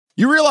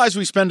You realize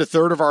we spend a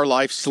third of our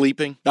life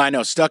sleeping? I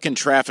know, stuck in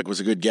traffic was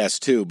a good guess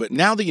too, but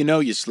now that you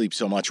know you sleep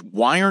so much,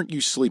 why aren't you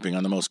sleeping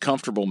on the most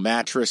comfortable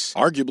mattress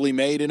arguably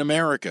made in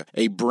America?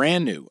 A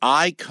brand new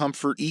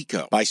iComfort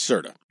Eco by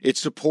Serta. It's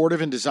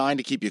supportive and designed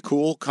to keep you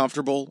cool,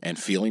 comfortable, and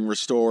feeling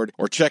restored.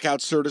 Or check out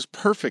Serta's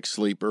Perfect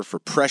Sleeper for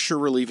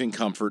pressure-relieving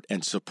comfort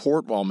and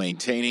support while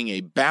maintaining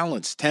a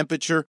balanced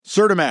temperature.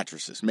 Serta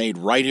mattresses made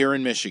right here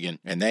in Michigan,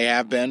 and they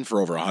have been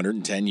for over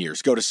 110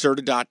 years. Go to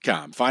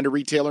Serta.com. Find a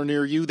retailer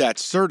near you.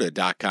 That's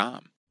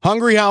Serta.com.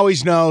 Hungry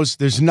Howie's knows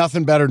there's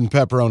nothing better than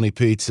pepperoni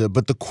pizza,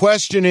 but the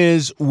question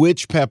is,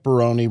 which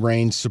pepperoni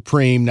reigns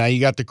supreme? Now,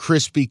 you got the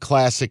crispy,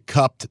 classic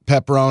cupped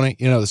pepperoni,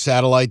 the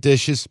satellite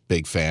dishes.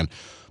 Big fan.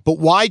 But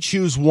why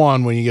choose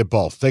one when you get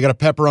both? They got a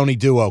pepperoni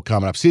duo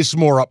coming up. See, this is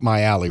more up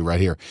my alley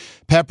right here.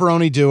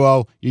 Pepperoni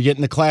duo, you're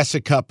getting the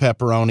classic cup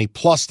pepperoni,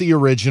 plus the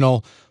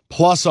original,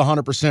 plus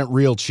 100%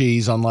 real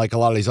cheese, unlike a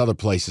lot of these other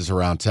places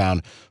around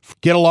town.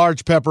 Get a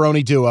large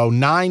pepperoni duo,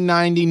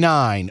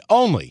 $9.99,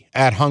 only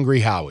at Hungry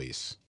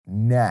Howie's.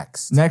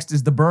 Next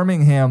is the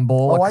Birmingham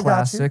Bowl, a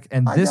classic.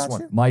 And this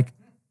one, Mike.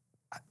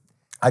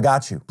 I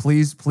got you.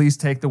 Please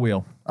take the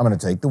wheel. I'm going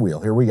to take the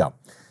wheel. Here we go.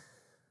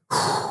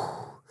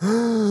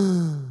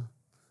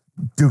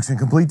 Duke's in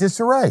complete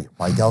disarray.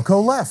 Mike Elko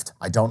left.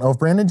 I don't know if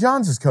Brandon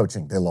Johns is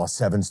coaching. They lost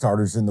 7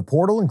 starters in the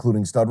portal,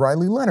 including stud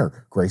Riley Leonard.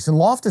 Grayson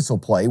Loftus will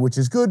play, which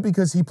is good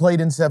because he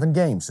played in 7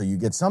 games. So you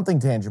get something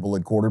tangible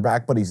at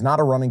quarterback, but he's not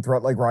a running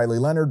threat like Riley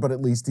Leonard, but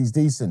at least he's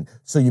decent.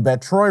 So you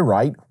bet Troy,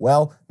 right?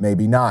 Well,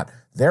 maybe not.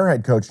 Their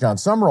head coach, John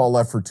Summerall,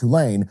 left for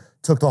Tulane,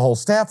 took the whole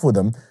staff with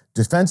him.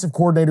 Defensive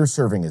coordinator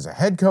serving as a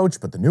head coach,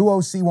 but the new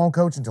OC won't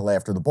coach until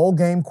after the bowl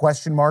game.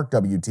 Question mark,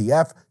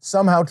 WTF.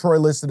 Somehow Troy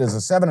listed as a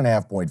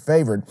 7.5-point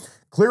favorite.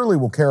 Clearly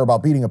will care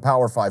about beating a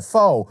Power 5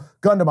 foe.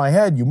 Gun to my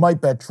head, you might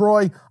bet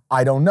Troy.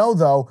 I don't know,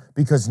 though,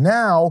 because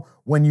now,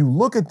 when you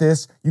look at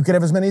this, you could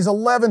have as many as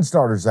 11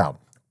 starters out.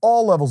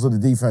 All levels of the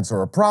defense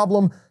are a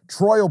problem.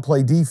 Troy will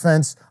play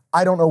defense.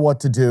 I don't know what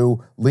to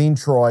do. Lean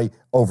Troy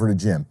over to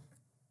Jim.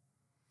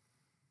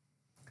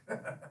 Is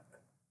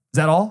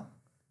that all?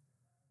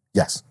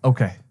 Yes.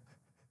 Okay.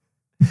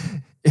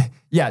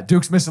 Yeah,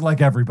 Duke's missing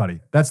like everybody.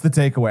 That's the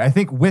takeaway. I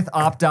think with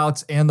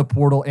opt-outs and the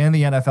portal and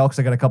the NFL, because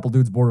I got a couple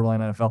dudes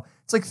borderline NFL,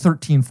 it's like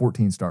 13,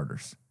 14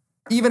 starters.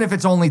 Even if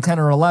it's only 10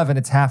 or 11,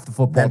 it's half the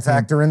football Then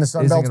factor in the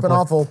Sun Belt's been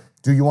awful.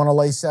 Do you want to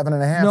lay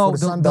 7.5 no,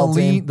 with the Sun Belt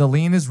team? The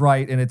lean is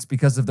right, and it's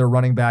because of their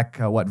running back,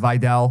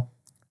 Vidal.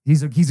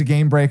 He's a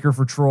game breaker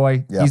for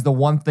Troy. Yeah. He's the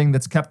one thing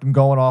that's kept him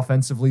going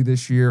offensively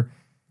this year.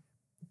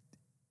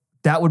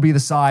 That would be the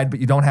side, but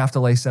you don't have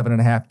to lay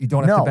 7.5. You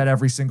don't have to bet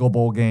every single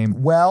bowl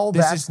game. Well,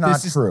 that's not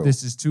true.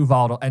 This is too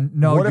volatile. And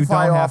no, you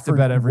don't have to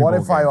bet every bowl game.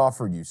 What if I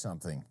offered you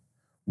something?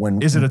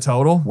 Is it a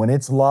total? When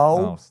it's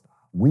low,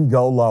 we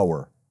go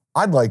lower.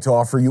 I'd like to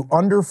offer you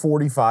under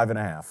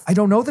 45.5. I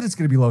don't know that it's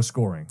going to be low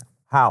scoring.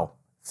 How?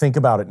 Think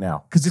about it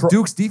now. Because if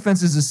Duke's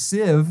defense is a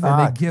sieve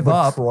and they give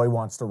up. Troy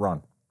wants to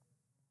run.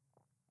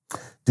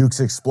 Duke's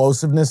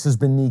explosiveness has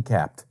been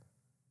kneecapped.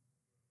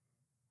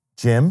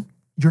 Jim?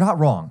 You're not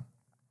wrong.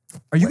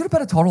 Are you going to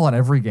bet a total on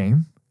every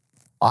game?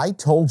 I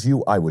told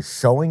you I was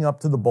showing up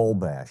to the Bowl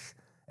Bash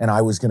and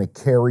I was going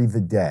to carry the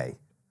day.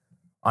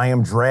 I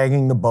am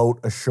dragging the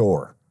boat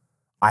ashore.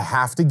 I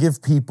have to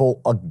give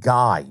people a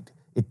guide.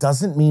 It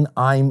doesn't mean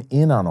I'm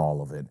in on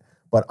all of it,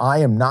 but I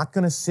am not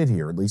going to sit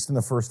here, at least in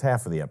the first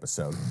half of the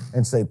episode,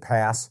 and say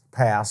pass,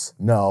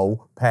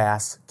 no,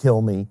 pass,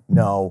 kill me,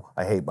 no,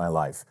 I hate my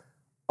life.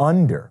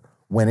 Under.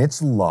 When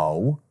it's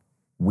low,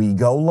 we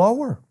go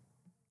lower.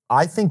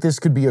 I think this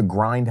could be a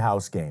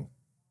grindhouse game.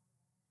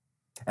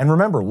 And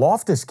remember,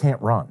 Loftus can't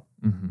run.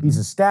 Mm-hmm. He's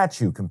a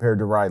statue compared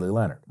to Riley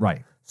Leonard.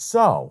 Right.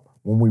 So,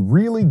 when we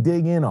really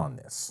dig in on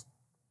this,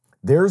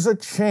 there's a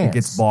chance it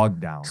gets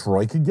bogged down.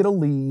 Troy could get a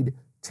lead,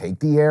 take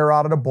the air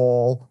out of the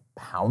ball,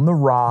 pound the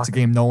rock. It's a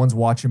game no one's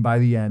watching by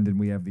the end, and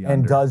we have the under.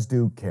 And does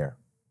Duke care?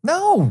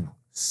 No.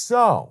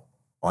 So,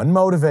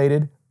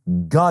 unmotivated,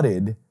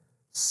 gutted,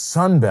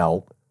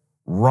 Sunbelt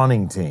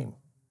running team.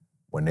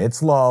 When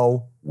it's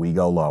low, we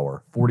go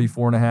lower.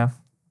 44.5?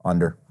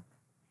 Under.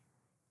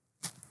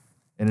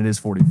 And it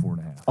is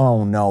 44.5.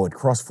 Oh, no. It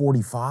crossed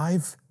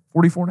 45?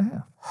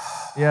 44.5.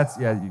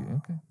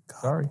 Okay.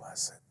 Sorry.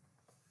 Bless it.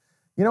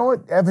 You know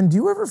what, Evan, do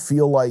you ever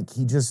feel like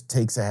he just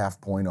takes a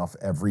half point off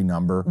every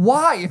number?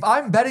 Why? If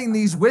I'm betting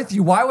these with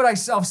you, why would I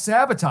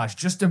self-sabotage?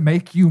 Just to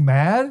make you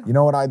mad? You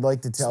know what I'd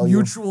like to tell you?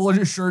 Mutual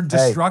assured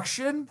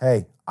destruction?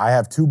 Hey, I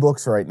have 2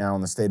 books right now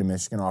in the state of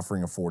Michigan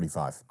offering a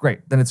 45.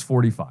 Great. Then it's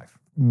 45.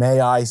 May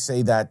I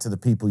say that to the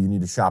people you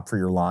need to shop for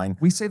your line?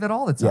 We say that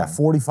all the time. Yeah,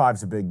 45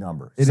 is a big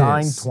number. It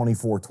Signed is.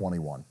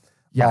 24-21.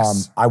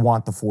 Yes. I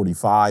want the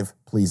 45.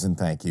 Please and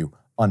thank you.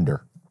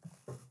 Under.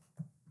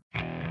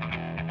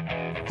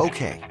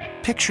 Okay,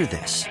 picture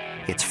this.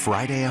 It's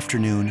Friday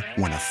afternoon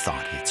when a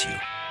thought hits you.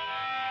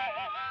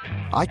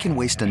 I can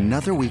waste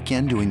another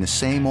weekend doing the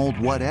same old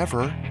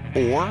whatever,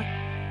 or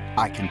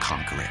I can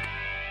conquer it.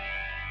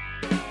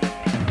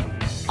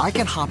 I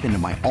can hop into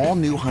my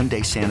all-new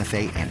Hyundai Santa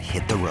Fe and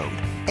hit the road.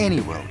 Any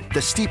road.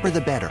 The steeper,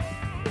 the better.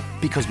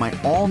 Because my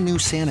all-new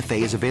Santa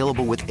Fe is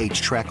available with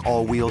H-Track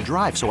all-wheel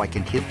drive, so I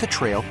can hit the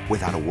trail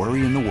without a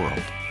worry in the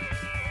world.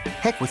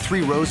 Heck, with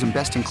 3 rows and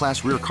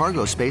best-in-class rear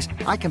cargo space,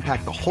 I can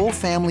pack the whole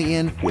family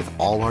in with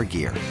all our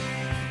gear.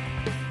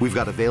 We've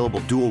got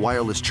available dual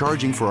wireless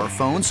charging for our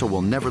phones, so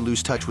we'll never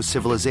lose touch with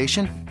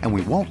civilization, and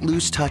we won't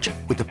lose touch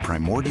with the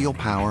primordial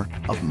power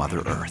of Mother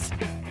Earth.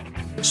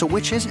 So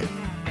which is it?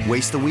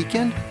 Waste the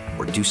weekend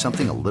or do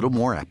something a little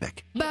more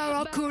epic?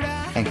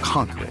 And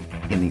conquer it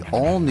in the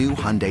all-new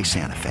Hyundai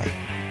Santa Fe.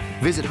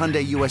 Visit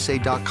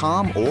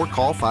HyundaiUSA.com or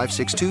call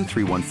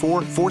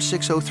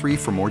 562-314-4603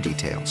 for more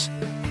details.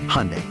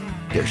 Hyundai,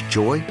 there's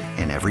joy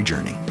in every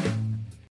journey.